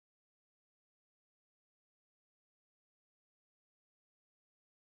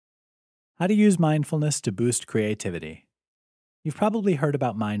How to use mindfulness to boost creativity. You've probably heard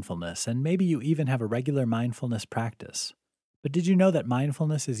about mindfulness, and maybe you even have a regular mindfulness practice. But did you know that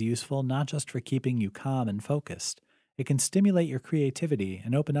mindfulness is useful not just for keeping you calm and focused? It can stimulate your creativity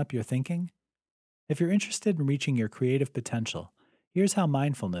and open up your thinking. If you're interested in reaching your creative potential, here's how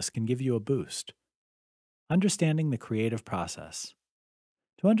mindfulness can give you a boost. Understanding the creative process.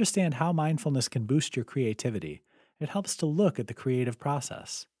 To understand how mindfulness can boost your creativity, it helps to look at the creative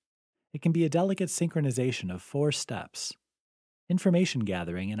process. It can be a delicate synchronization of 4 steps: information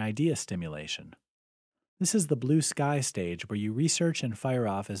gathering and idea stimulation. This is the blue sky stage where you research and fire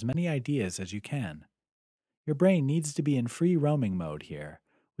off as many ideas as you can. Your brain needs to be in free roaming mode here,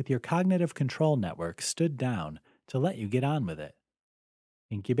 with your cognitive control network stood down to let you get on with it.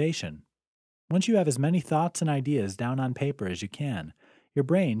 Incubation. Once you have as many thoughts and ideas down on paper as you can, your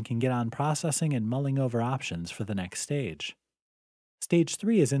brain can get on processing and mulling over options for the next stage. Stage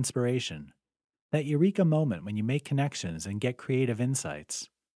 3 is inspiration, that eureka moment when you make connections and get creative insights.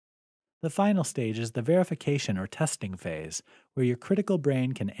 The final stage is the verification or testing phase, where your critical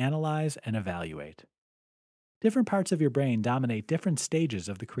brain can analyze and evaluate. Different parts of your brain dominate different stages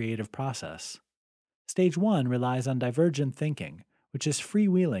of the creative process. Stage 1 relies on divergent thinking, which is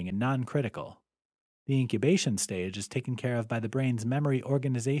freewheeling and non-critical. The incubation stage is taken care of by the brain's memory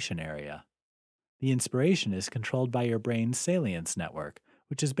organization area. The inspiration is controlled by your brain's salience network,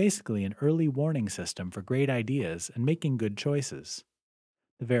 which is basically an early warning system for great ideas and making good choices.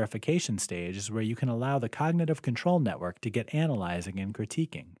 The verification stage is where you can allow the cognitive control network to get analyzing and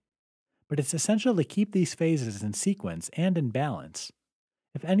critiquing. But it's essential to keep these phases in sequence and in balance.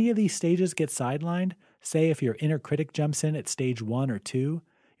 If any of these stages get sidelined, say if your inner critic jumps in at stage 1 or 2,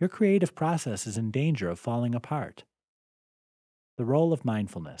 your creative process is in danger of falling apart. The role of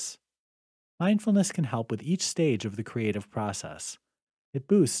mindfulness. Mindfulness can help with each stage of the creative process. It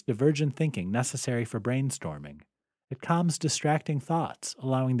boosts divergent thinking necessary for brainstorming. It calms distracting thoughts,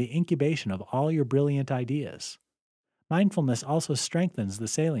 allowing the incubation of all your brilliant ideas. Mindfulness also strengthens the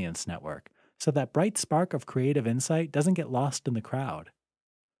salience network, so that bright spark of creative insight doesn't get lost in the crowd.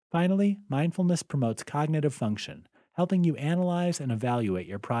 Finally, mindfulness promotes cognitive function, helping you analyze and evaluate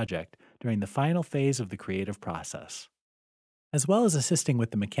your project during the final phase of the creative process. As well as assisting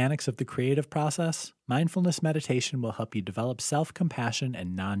with the mechanics of the creative process, mindfulness meditation will help you develop self-compassion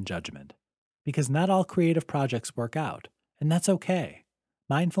and non-judgment. Because not all creative projects work out, and that's okay.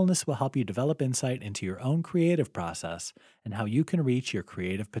 Mindfulness will help you develop insight into your own creative process and how you can reach your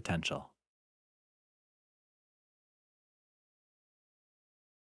creative potential.